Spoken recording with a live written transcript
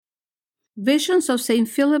Visions of St.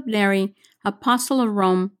 Philip Neri, Apostle of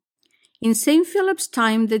Rome. In St. Philip's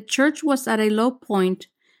time, the church was at a low point.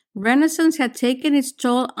 Renaissance had taken its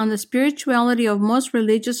toll on the spirituality of most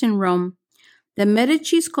religious in Rome. The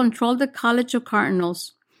Medicis controlled the College of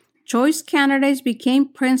Cardinals. Choice candidates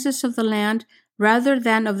became princes of the land rather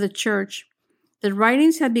than of the church. The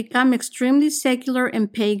writings had become extremely secular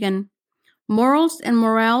and pagan. Morals and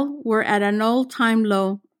morale were at an all-time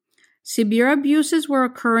low. Severe abuses were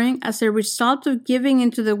occurring as a result of giving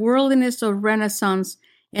into the worldliness of Renaissance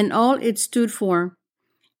and all it stood for.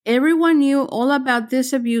 Everyone knew all about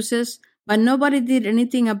these abuses, but nobody did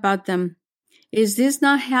anything about them. Is this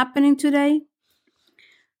not happening today?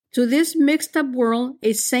 To this mixed-up world,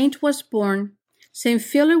 a saint was born. St.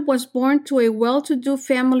 Philip was born to a well-to-do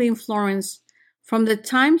family in Florence. From the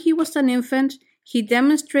time he was an infant, he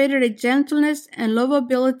demonstrated a gentleness and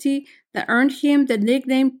lovability that earned him the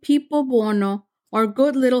nickname Pipo Buono, or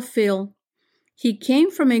Good Little Phil. He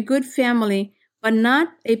came from a good family, but not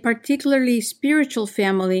a particularly spiritual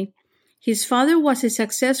family. His father was a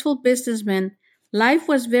successful businessman. Life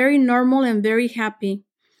was very normal and very happy.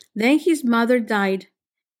 Then his mother died.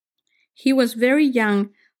 He was very young.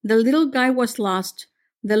 The little guy was lost.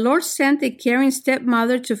 The Lord sent a caring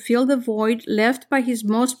stepmother to fill the void left by his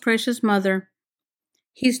most precious mother.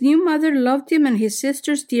 His new mother loved him and his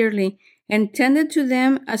sisters dearly and tended to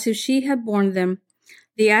them as if she had borne them.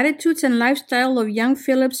 The attitudes and lifestyle of young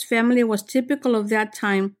Philip's family was typical of that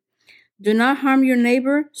time. Do not harm your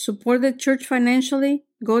neighbor, support the church financially,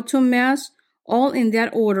 go to Mass, all in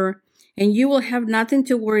that order, and you will have nothing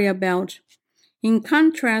to worry about. In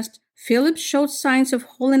contrast, Philip showed signs of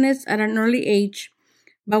holiness at an early age,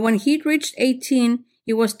 but when he reached 18,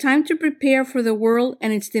 it was time to prepare for the world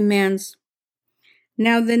and its demands.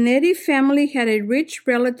 Now the Neri family had a rich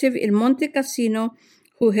relative in Monte Cassino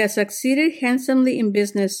who had succeeded handsomely in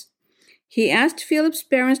business. He asked Philip's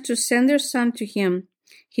parents to send their son to him.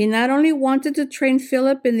 He not only wanted to train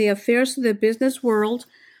Philip in the affairs of the business world,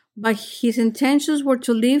 but his intentions were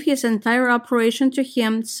to leave his entire operation to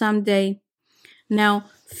him someday. Now,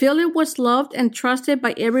 Philip was loved and trusted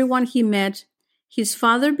by everyone he met. His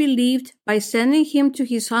father believed by sending him to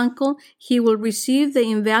his uncle, he will receive the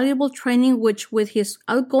invaluable training which, with his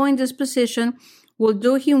outgoing disposition, will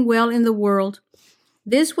do him well in the world.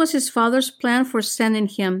 This was his father's plan for sending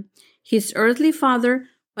him, his earthly father,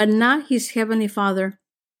 but not his heavenly father.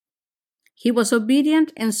 He was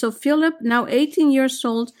obedient, and so Philip, now 18 years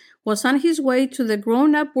old, was on his way to the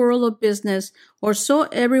grown-up world of business, or so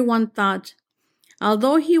everyone thought.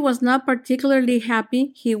 Although he was not particularly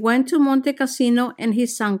happy, he went to Monte Cassino and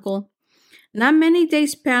his uncle. Not many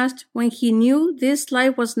days passed when he knew this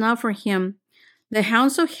life was not for him. The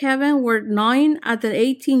hounds of heaven were gnawing at the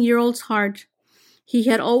 18-year-old's heart. He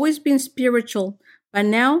had always been spiritual, but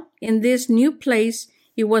now, in this new place,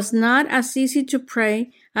 it was not as easy to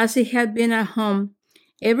pray as it had been at home.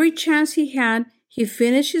 Every chance he had, he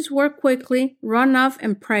finished his work quickly, run off,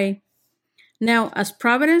 and pray. Now, as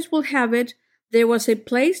Providence will have it, there was a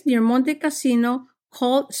place near Monte Cassino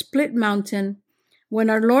called Split Mountain. When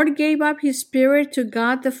our Lord gave up his spirit to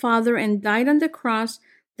God the Father and died on the cross,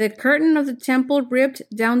 the curtain of the temple ripped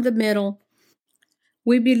down the middle.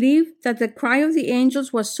 We believe that the cry of the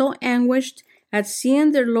angels was so anguished at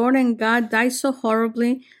seeing their Lord and God die so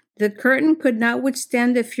horribly, the curtain could not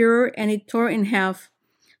withstand the furor and it tore in half.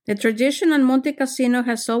 The tradition on Monte Cassino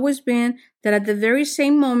has always been that at the very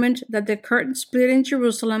same moment that the curtain split in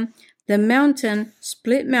Jerusalem, the mountain,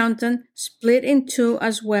 Split Mountain, split in two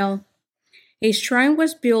as well. A shrine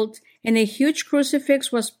was built and a huge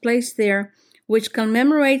crucifix was placed there, which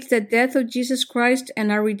commemorates the death of Jesus Christ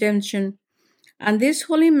and our redemption. On this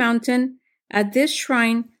holy mountain, at this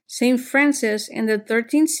shrine, St. Francis in the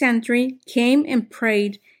 13th century came and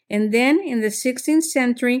prayed, and then in the 16th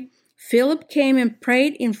century, Philip came and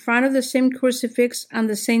prayed in front of the same crucifix on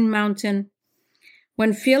the same mountain.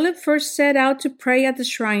 When Philip first set out to pray at the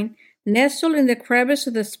shrine, nestled in the crevice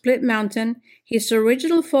of the Split Mountain, his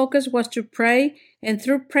original focus was to pray and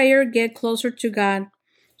through prayer get closer to God.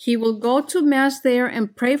 He will go to Mass there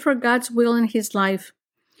and pray for God's will in his life.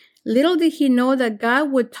 Little did he know that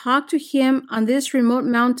God would talk to him on this remote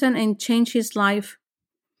mountain and change his life.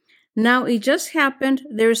 Now it just happened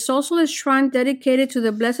there is also a shrine dedicated to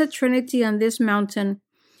the Blessed Trinity on this mountain.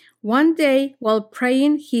 One day, while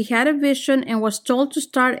praying, he had a vision and was told to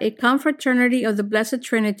start a confraternity of the Blessed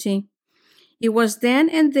Trinity. It was then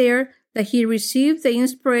and there that he received the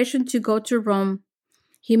inspiration to go to Rome.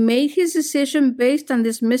 He made his decision based on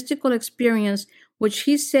this mystical experience, which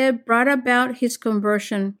he said brought about his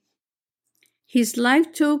conversion. His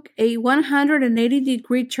life took a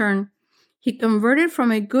 180-degree turn. He converted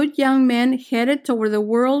from a good young man headed toward the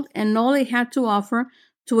world and all it had to offer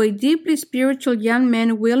to a deeply spiritual young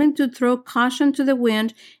man willing to throw caution to the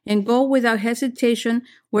wind and go without hesitation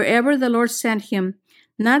wherever the Lord sent him.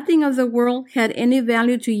 Nothing of the world had any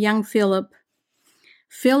value to young Philip.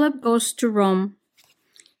 Philip goes to Rome.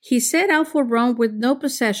 He set out for Rome with no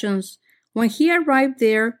possessions. When he arrived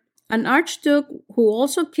there, an archduke who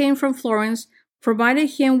also came from Florence provided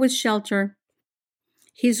him with shelter.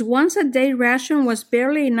 His once-a-day ration was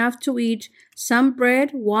barely enough to eat some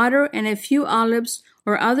bread, water, and a few olives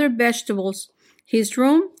or other vegetables. His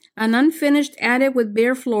room, an unfinished attic with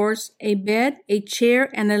bare floors, a bed, a chair,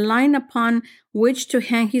 and a line upon which to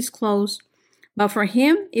hang his clothes. But for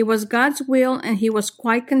him, it was God's will, and he was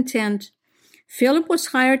quite content. Philip was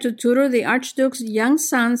hired to tutor the Archduke's young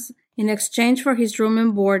sons in exchange for his room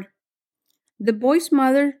and board. The boy's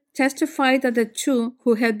mother testified that the two,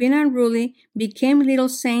 who had been unruly, became little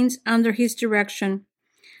saints under his direction.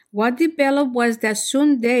 What developed was that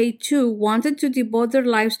soon they, too, wanted to devote their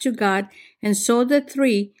lives to God, and so the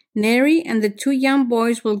three, Neri and the two young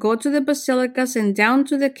boys, will go to the basilicas and down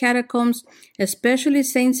to the catacombs, especially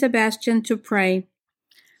Saint Sebastian, to pray.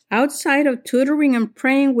 Outside of tutoring and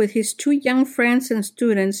praying with his two young friends and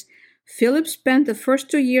students, Philip spent the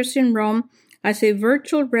first 2 years in Rome as a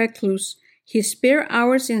virtual recluse, his spare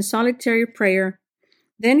hours in solitary prayer.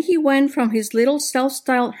 Then he went from his little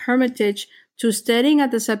self-styled hermitage to studying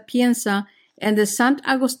at the Sapienza and the Sant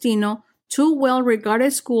Agostino, two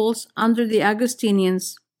well-regarded schools under the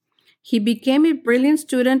Augustinians. He became a brilliant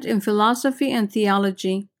student in philosophy and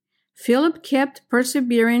theology. Philip kept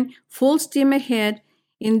persevering full steam ahead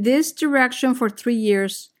in this direction for 3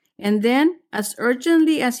 years, and then, as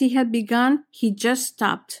urgently as he had begun, he just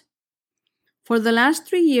stopped. For the last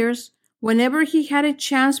 3 years, whenever he had a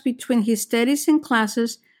chance between his studies and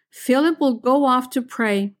classes, Philip would go off to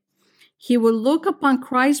pray. He would look upon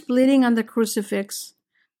Christ bleeding on the crucifix.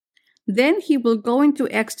 Then he would go into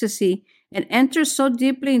ecstasy and enter so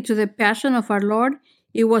deeply into the passion of our Lord,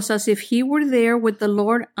 it was as if he were there with the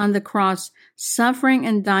Lord on the cross, suffering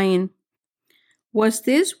and dying. Was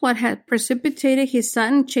this what had precipitated his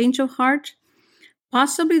sudden change of heart?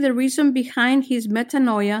 Possibly the reason behind his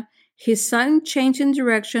metanoia, his sudden change in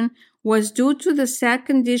direction, was due to the sad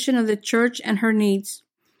condition of the church and her needs.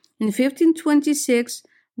 In 1526,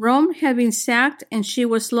 Rome had been sacked and she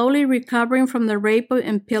was slowly recovering from the rape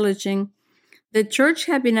and pillaging. The church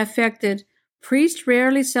had been affected. Priests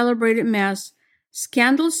rarely celebrated Mass.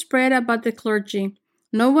 Scandals spread about the clergy.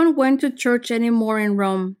 No one went to church anymore in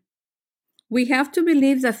Rome. We have to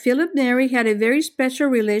believe that Philip Neri had a very special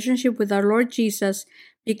relationship with our Lord Jesus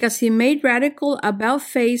because he made radical,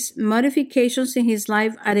 about-face modifications in his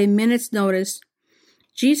life at a minute's notice.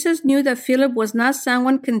 Jesus knew that Philip was not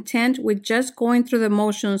someone content with just going through the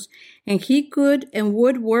motions, and he could and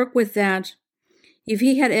would work with that. If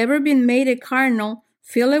he had ever been made a cardinal,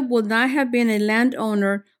 Philip would not have been a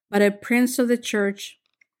landowner, but a prince of the church.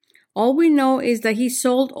 All we know is that he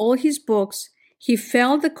sold all his books. He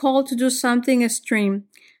felt the call to do something extreme,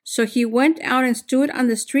 so he went out and stood on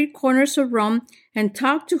the street corners of Rome and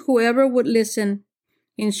talked to whoever would listen.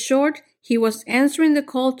 In short, he was answering the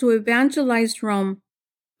call to evangelize Rome.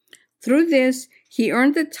 Through this, he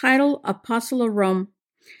earned the title Apostle of Rome.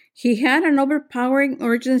 He had an overpowering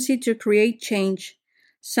urgency to create change.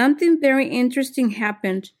 Something very interesting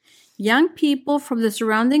happened. Young people from the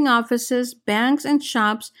surrounding offices, banks, and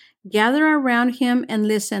shops gathered around him and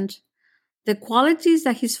listened. The qualities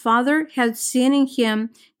that his father had seen in him,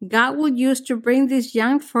 God would use to bring these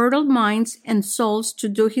young fertile minds and souls to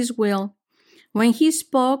do his will. When he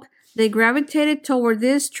spoke, they gravitated toward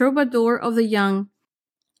this troubadour of the young.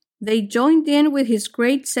 They joined in with his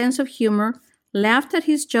great sense of humor, laughed at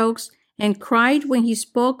his jokes, and cried when he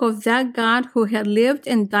spoke of that God who had lived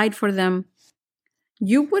and died for them.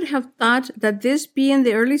 You would have thought that this being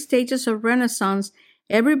the early stages of Renaissance,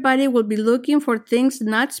 everybody would be looking for things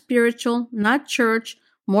not spiritual, not church,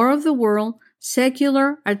 more of the world,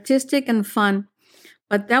 secular, artistic, and fun.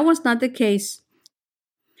 But that was not the case.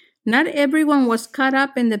 Not everyone was caught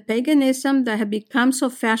up in the paganism that had become so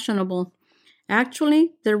fashionable.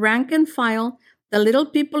 Actually, the rank and file, the little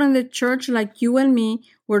people in the church like you and me,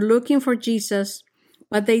 were looking for Jesus,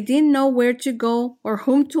 but they didn't know where to go or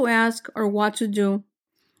whom to ask or what to do.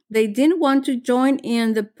 They didn't want to join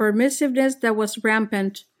in the permissiveness that was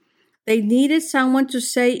rampant. They needed someone to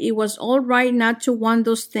say it was all right not to want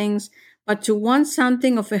those things, but to want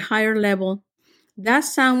something of a higher level. That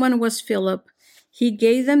someone was Philip. He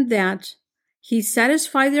gave them that. He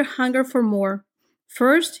satisfied their hunger for more.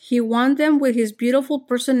 First, he won them with his beautiful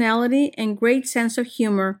personality and great sense of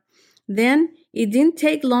humor. Then, It didn't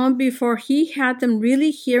take long before he had them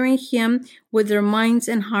really hearing him with their minds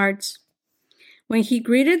and hearts. When he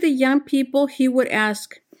greeted the young people, he would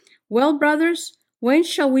ask, "Well, brothers, when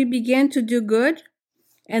shall we begin to do good?"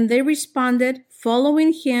 And they responded,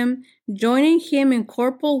 following him, joining him in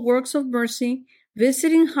corporal works of mercy,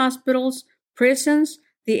 visiting hospitals, prisons,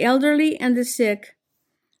 the elderly, and the sick.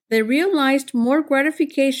 They realized more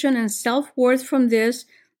gratification and self-worth from this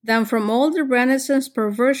than from all the Renaissance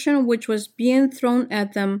perversion which was being thrown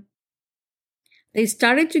at them. They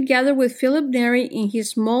started to gather with Philip Neri in his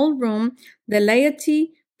small room. The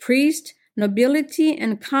laity, priests, nobility,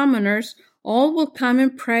 and commoners all will come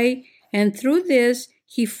and pray, and through this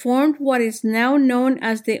he formed what is now known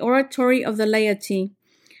as the Oratory of the Laity.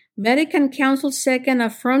 Vatican Council II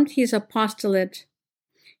affirmed his apostolate.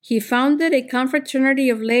 He founded a confraternity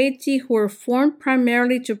of laity who were formed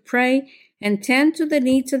primarily to pray and tend to the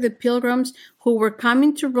needs of the pilgrims who were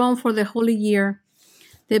coming to Rome for the Holy Year.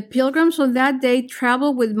 The pilgrims of that day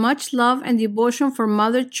traveled with much love and devotion for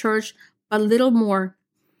Mother Church, but little more.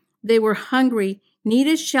 They were hungry,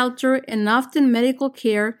 needed shelter, and often medical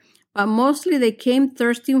care, but mostly they came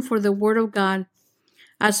thirsting for the Word of God.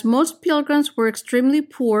 As most pilgrims were extremely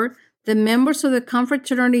poor, the members of the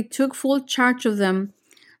confraternity took full charge of them.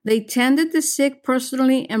 They tended the sick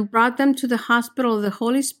personally and brought them to the hospital of the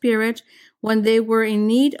Holy Spirit when they were in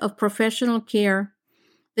need of professional care.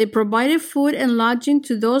 They provided food and lodging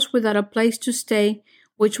to those without a place to stay,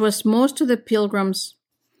 which was most of the pilgrims.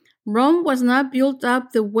 Rome was not built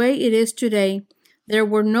up the way it is today. There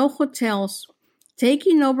were no hotels.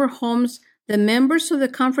 Taking over homes, the members of the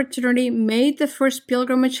confraternity made the first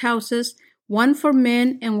pilgrimage houses, one for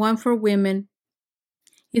men and one for women.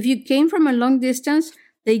 If you came from a long distance,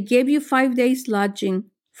 they gave you 5 days lodging.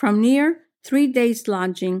 From near, 3 days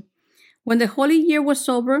lodging. When the Holy Year was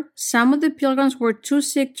over, some of the pilgrims were too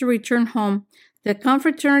sick to return home. The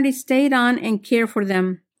confraternity stayed on and cared for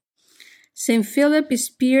them. St. Philip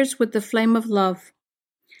is pierced with the flame of love.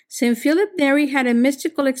 St. Philip Neri had a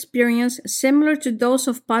mystical experience similar to those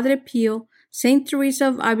of Padre Pio, St. Teresa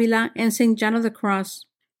of Avila, and St. John of the Cross.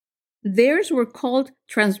 Theirs were called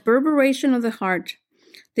transverberation of the heart.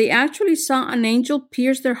 They actually saw an angel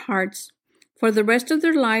pierce their hearts. For the rest of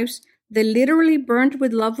their lives, they literally burned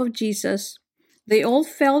with love of Jesus. They all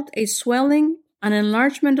felt a swelling, an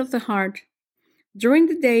enlargement of the heart. During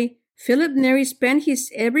the day, Philip Neri spent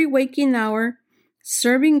his every waking hour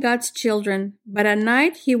serving God's children, but at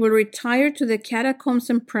night he would retire to the catacombs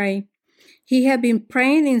and pray. He had been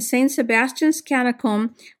praying in St. Sebastian's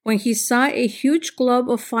catacomb when he saw a huge globe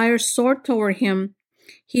of fire soar toward him.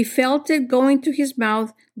 He felt it going to his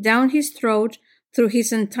mouth, down his throat, through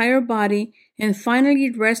his entire body, and finally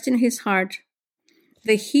rest in his heart.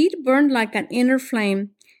 The heat burned like an inner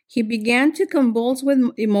flame. He began to convulse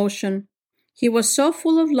with emotion. He was so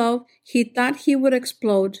full of love, he thought he would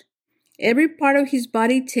explode. Every part of his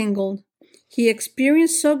body tingled. He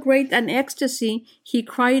experienced so great an ecstasy, he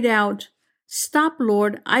cried out, "Stop,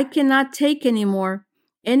 Lord, I cannot take any more,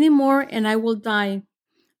 and I will die."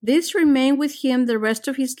 This remained with him the rest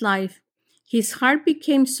of his life. His heart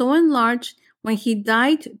became so enlarged. When he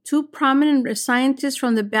died, 2 prominent scientists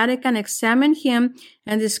from the Vatican examined him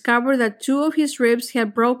and discovered that 2 of his ribs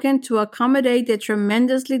had broken to accommodate the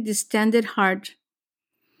tremendously distended heart.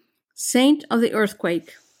 Saint of the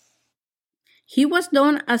Earthquake. He was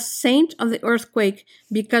known as Saint of the Earthquake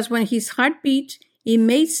because when his heart beat, it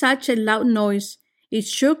made such a loud noise. It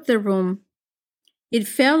shook the room. It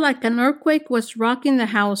felt like an earthquake was rocking the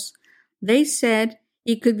house. They said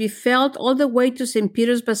it could be felt all the way to St.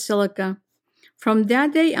 Peter's Basilica. From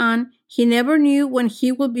that day on, he never knew when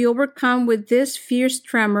he would be overcome with this fierce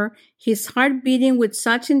tremor, his heart beating with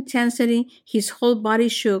such intensity his whole body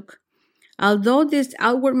shook. Although this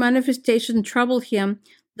outward manifestation troubled him,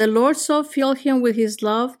 the Lord so filled him with his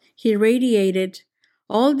love, he radiated.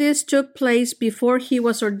 All this took place before he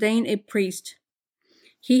was ordained a priest.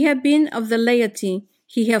 He had been of the laity.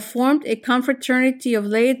 He had formed a confraternity of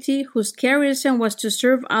laity whose charism was to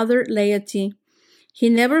serve other laity. He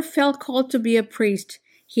never felt called to be a priest.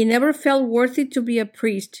 He never felt worthy to be a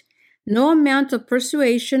priest. No amount of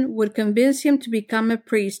persuasion would convince him to become a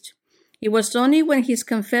priest. It was only when his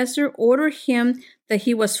confessor ordered him that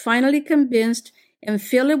he was finally convinced, and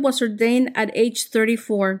Philip was ordained at age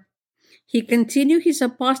 34. He continued his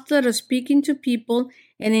apostolate of speaking to people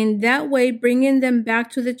and in that way bringing them back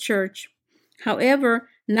to the church. However,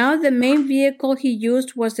 now the main vehicle he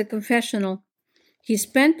used was the confessional. He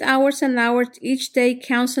spent hours and hours each day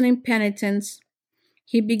counseling penitents.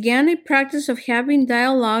 He began a practice of having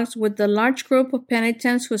dialogues with the large group of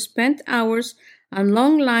penitents who spent hours on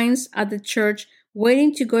long lines at the church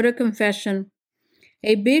waiting to go to confession.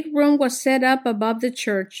 A big room was set up above the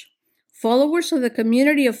church. Followers of the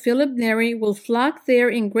community of Philip Neri will flock there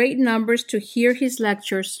in great numbers to hear his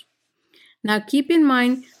lectures. Now keep in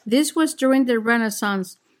mind, this was during the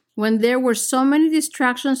Renaissance, when there were so many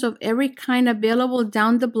distractions of every kind available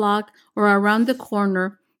down the block or around the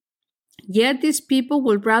corner. Yet these people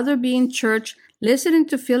would rather be in church listening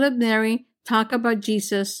to Philip Neri talk about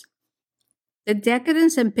Jesus. The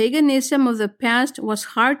decadence and paganism of the past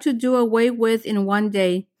was hard to do away with in one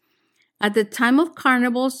day. At the time of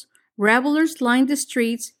carnivals, revelers lined the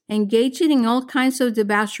streets, engaging in all kinds of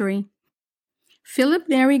debauchery. Philip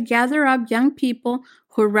Neri gathered up young people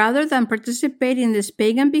who, rather than participate in this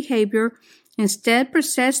pagan behavior, instead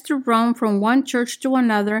processed to Rome from one church to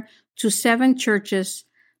another to 7 churches: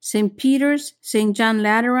 St. Peter's, St. John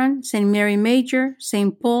Lateran, St. Mary Major,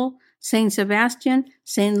 St. Paul, St. Sebastian,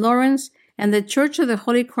 St. Lawrence, and the Church of the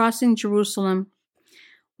Holy Cross in Jerusalem.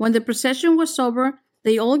 When the procession was over,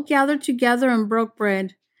 they all gathered together and broke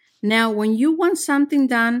bread. Now, when you want something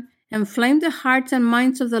done, inflame the hearts and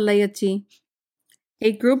minds of the laity.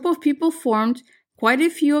 A group of people formed, quite a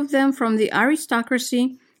few of them from the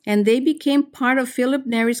aristocracy, and they became part of Philip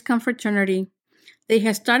Neri's confraternity. They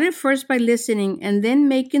had started first by listening and then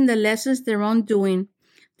making the lessons their own doing.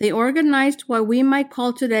 They organized what we might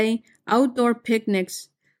call today outdoor picnics.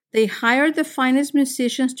 They hired the finest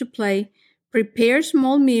musicians to play, prepared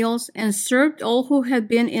small meals, and served all who had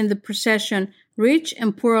been in the procession, rich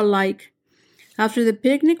and poor alike. After the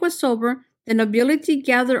picnic was over, the nobility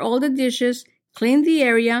gathered all the dishes, cleaned the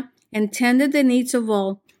area, and tended the needs of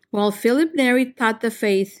all, while Philip Neri taught the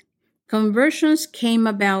faith. Conversions came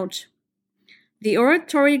about. The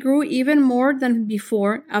oratory grew even more than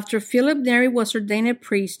before after Philip Neri was ordained a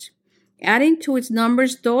priest, adding to its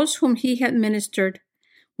numbers those whom he had ministered.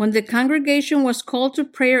 When the congregation was called to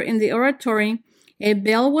prayer in the oratory, a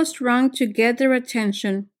bell was rung to get their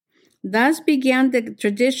attention. Thus began the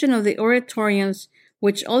tradition of the oratorians,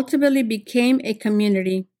 which ultimately became a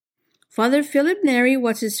community. Father Philip Neri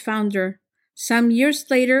was its founder. Some years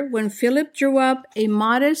later, when Philip drew up a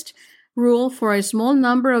modest rule for a small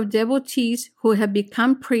number of devotees who had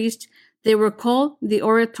become priests, they were called the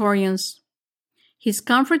Oratorians. His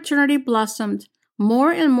confraternity blossomed.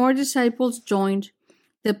 More and more disciples joined.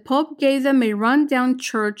 The Pope gave them a run-down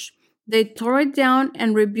church. They tore it down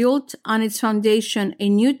and rebuilt on its foundation a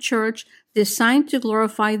new church designed to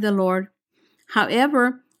glorify the Lord.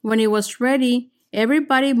 However, when it was ready,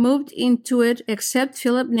 everybody moved into it except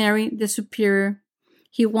Philip Neri, the superior.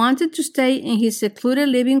 He wanted to stay in his secluded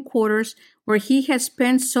living quarters where he had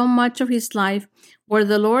spent so much of his life, where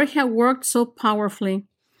the Lord had worked so powerfully.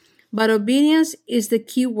 But obedience is the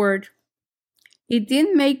key word. It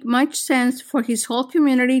didn't make much sense for his whole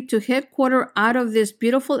community to headquarter out of this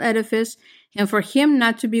beautiful edifice and for him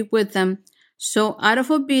not to be with them. So, out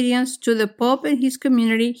of obedience to the Pope and his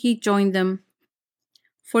community, he joined them.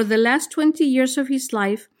 For the last 20 years of his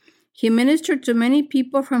life, he ministered to many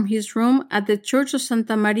people from his room at the Church of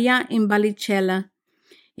Santa Maria in Vallicella.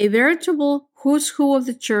 A veritable who's who of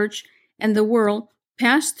the church and the world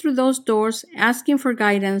passed through those doors asking for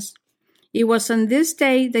guidance. It was on this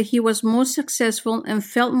day that he was most successful and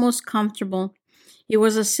felt most comfortable. It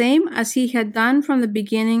was the same as he had done from the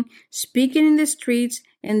beginning, speaking in the streets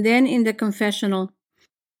and then in the confessional.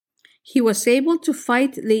 He was able to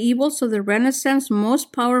fight the evils of the Renaissance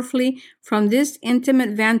most powerfully from this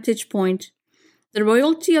intimate vantage point. The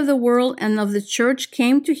royalty of the world and of the church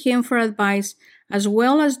came to him for advice, as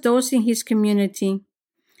well as those in his community.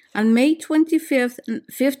 On May 25,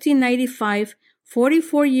 1595,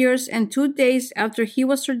 44 years and 2 days after he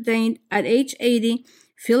was ordained at age 80,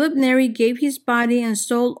 Philip Neri gave his body and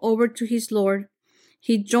soul over to his Lord.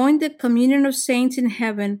 He joined the communion of saints in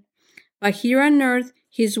heaven. But here on earth,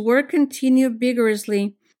 his work continued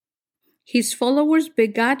vigorously. His followers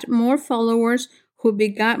begot more followers who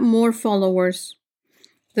begot more followers.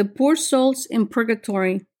 The poor souls in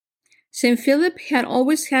purgatory. St. Philip had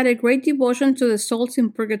always had a great devotion to the souls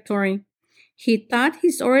in purgatory. He taught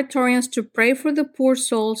his oratorians to pray for the poor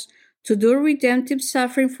souls, to do redemptive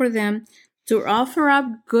suffering for them, to offer up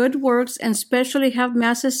good works, and specially have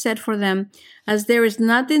masses said for them, as there is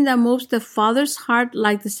nothing that moves the Father's heart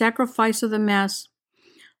like the sacrifice of the Mass.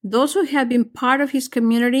 Those who had been part of his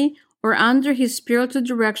community or under his spiritual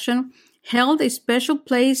direction held a special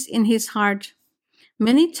place in his heart.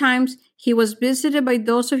 Many times he was visited by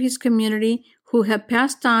those of his community who had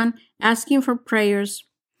passed on, asking for prayers.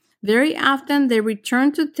 Very often they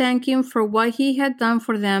returned to thank him for what he had done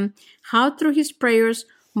for them, how through his prayers,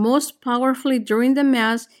 most powerfully during the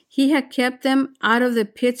Mass, he had kept them out of the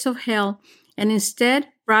pits of hell, and instead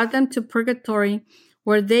brought them to purgatory,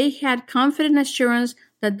 where they had confident assurance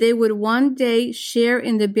that they would one day share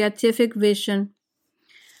in the beatific vision.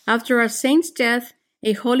 After our saint's death,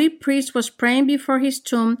 a holy priest was praying before his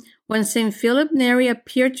tomb when St. Philip Neri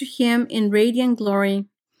appeared to him in radiant glory.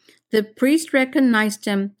 The priest recognized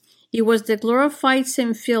him. It was the glorified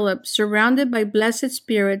St. Philip, surrounded by blessed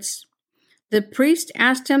spirits. The priest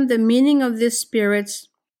asked him the meaning of these spirits.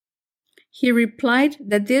 He replied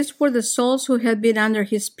that these were the souls who had been under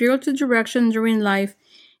his spiritual direction during life,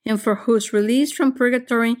 and for whose release from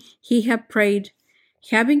purgatory he had prayed.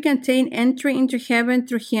 Having attained entry into heaven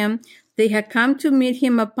through him, they had come to meet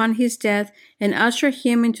him upon his death and usher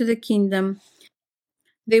him into the kingdom.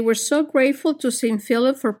 They were so grateful to St.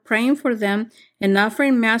 Philip for praying for them and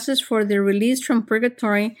offering masses for their release from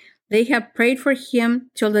purgatory, they had prayed for him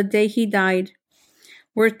till the day he died.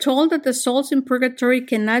 We're told that the souls in purgatory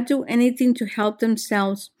cannot do anything to help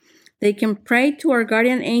themselves. They can pray to our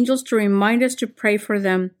guardian angels to remind us to pray for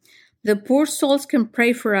them. The poor souls can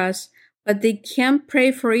pray for us, but they can't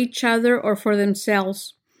pray for each other or for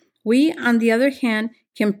themselves. We, on the other hand,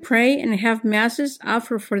 can pray and have masses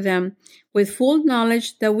offered for them, with full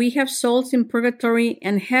knowledge that we have souls in purgatory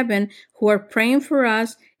and heaven who are praying for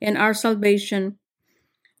us and our salvation.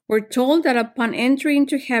 We're told that upon entering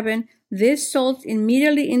into heaven, these souls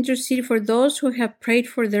immediately intercede for those who have prayed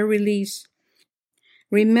for their release.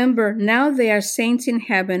 Remember, now they are saints in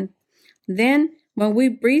heaven. Then, when we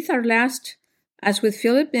breathe our last, as with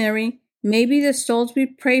Philip Neri, maybe the souls we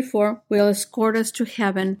pray for will escort us to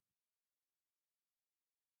heaven.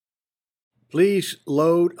 Please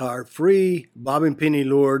load our free Bob and Penny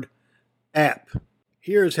Lord app.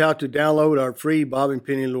 Here's how to download our free Bob and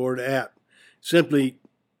Penny Lord app. Simply,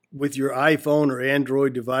 with your iPhone or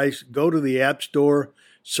Android device, go to the App Store,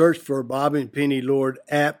 search for Bob and Penny Lord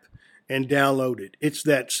app, and download it. It's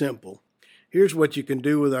that simple. Here's what you can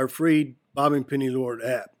do with our free Bob and Penny Lord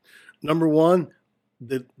app. Number one,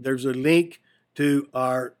 there's a link to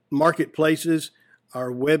our marketplaces,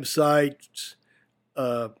 our websites,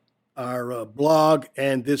 our blog,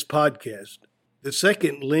 and this podcast. The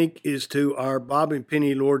second link is to our Bob and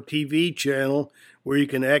Penny Lord TV channel, where you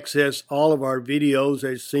can access all of our videos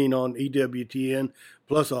as seen on EWTN,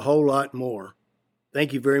 plus a whole lot more.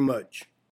 Thank you very much.